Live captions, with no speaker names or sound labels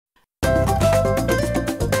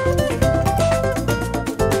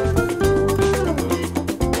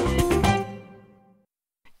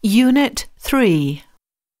Unit 3.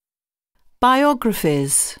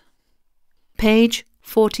 Biographies. Page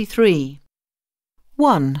 43.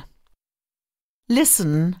 1.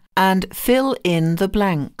 Listen and fill in the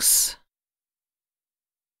blanks.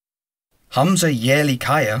 Hamza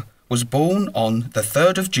Yerlikaya was born on the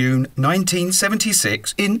 3rd of June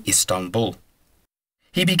 1976 in Istanbul.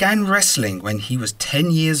 He began wrestling when he was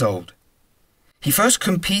 10 years old. He first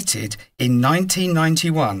competed in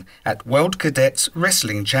 1991 at World Cadets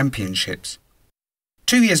Wrestling Championships.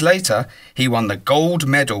 2 years later, he won the gold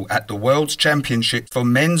medal at the World Championship for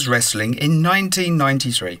men's wrestling in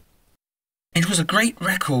 1993. It was a great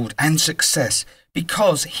record and success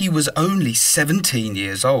because he was only 17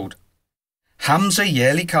 years old. Hamza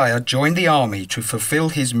Yerlikaya joined the army to fulfill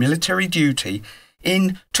his military duty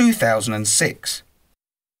in 2006.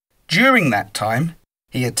 During that time,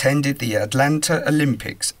 he attended the Atlanta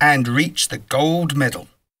Olympics and reached the gold medal.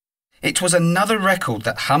 It was another record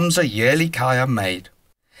that Hamza Yerlikaya made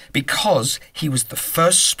because he was the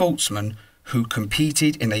first sportsman who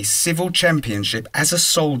competed in a civil championship as a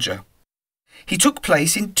soldier. He took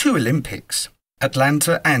place in 2 Olympics,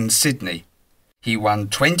 Atlanta and Sydney. He won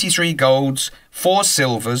 23 golds, 4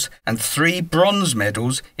 silvers and 3 bronze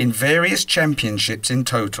medals in various championships in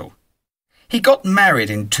total. He got married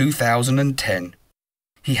in 2010.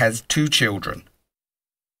 He has 2 children.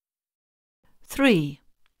 3.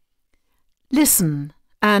 Listen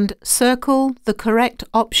and circle the correct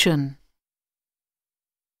option.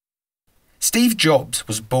 Steve Jobs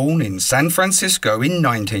was born in San Francisco in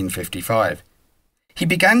 1955. He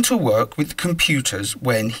began to work with computers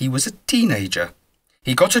when he was a teenager.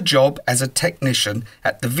 He got a job as a technician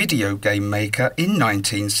at the video game maker in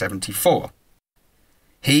 1974.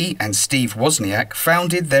 He and Steve Wozniak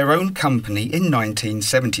founded their own company in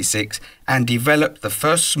 1976 and developed the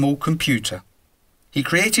first small computer. He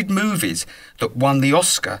created movies that won the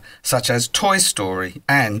Oscar, such as Toy Story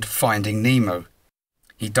and Finding Nemo.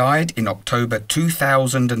 He died in October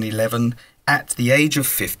 2011 at the age of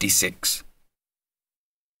 56.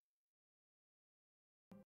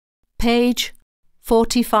 Page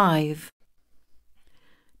 45.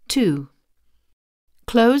 2.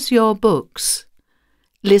 Close your books.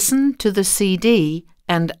 Listen to the CD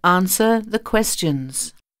and answer the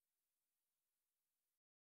questions.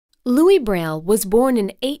 Louis Braille was born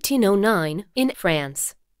in 1809 in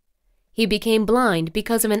France. He became blind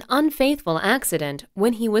because of an unfaithful accident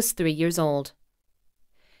when he was 3 years old.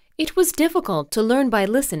 It was difficult to learn by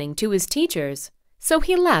listening to his teachers, so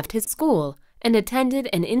he left his school and attended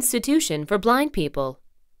an institution for blind people.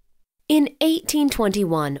 In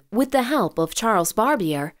 1821, with the help of Charles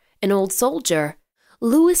Barbier, an old soldier,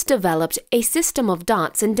 Louis developed a system of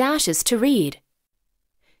dots and dashes to read.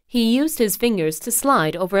 He used his fingers to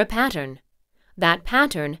slide over a pattern. That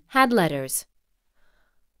pattern had letters.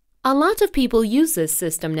 A lot of people use this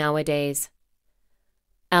system nowadays.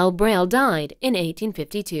 Al Braille died in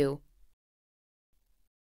 1852.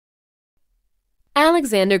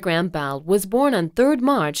 Alexander Graham Bell was born on 3rd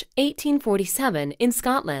March 1847 in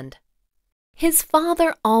Scotland. His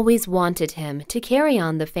father always wanted him to carry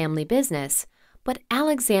on the family business, but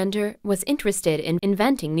Alexander was interested in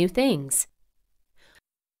inventing new things.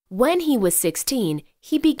 When he was 16,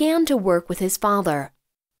 he began to work with his father.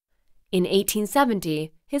 In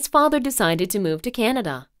 1870, his father decided to move to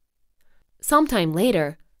Canada. Sometime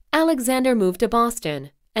later, Alexander moved to Boston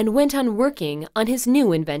and went on working on his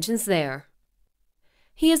new inventions there.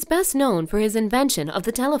 He is best known for his invention of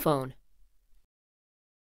the telephone.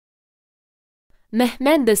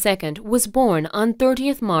 Mehmed II was born on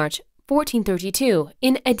 30th March 1432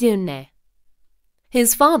 in Edirne.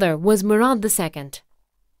 His father was Murad II.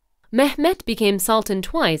 Mehmet became Sultan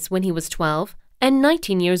twice when he was 12 and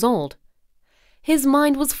 19 years old. His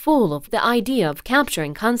mind was full of the idea of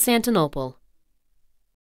capturing Constantinople.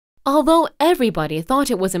 Although everybody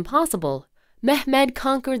thought it was impossible, Mehmed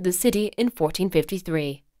conquered the city in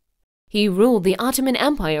 1453. He ruled the Ottoman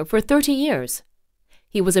Empire for 30 years.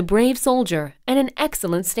 He was a brave soldier and an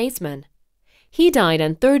excellent statesman. He died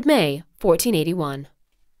on 3rd May, 1481.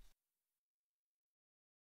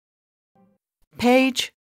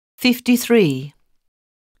 Page 53.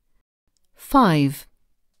 5.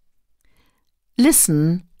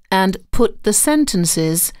 Listen and put the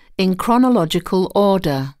sentences in chronological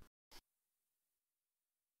order.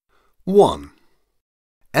 1.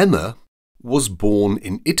 Emma was born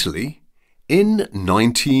in Italy in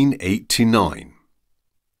 1989.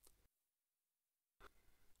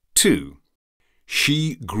 2.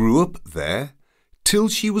 She grew up there till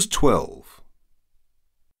she was 12.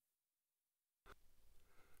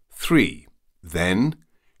 3. Then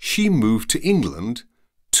she moved to England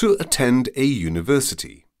to attend a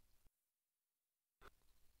university.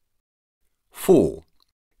 4.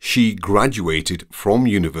 She graduated from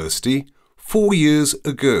university 4 years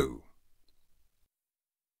ago.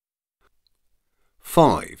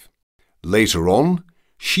 5. Later on,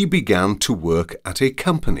 she began to work at a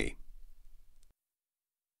company.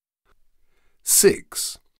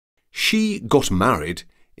 6. She got married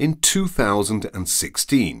in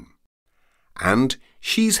 2016 and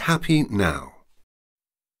she's happy now.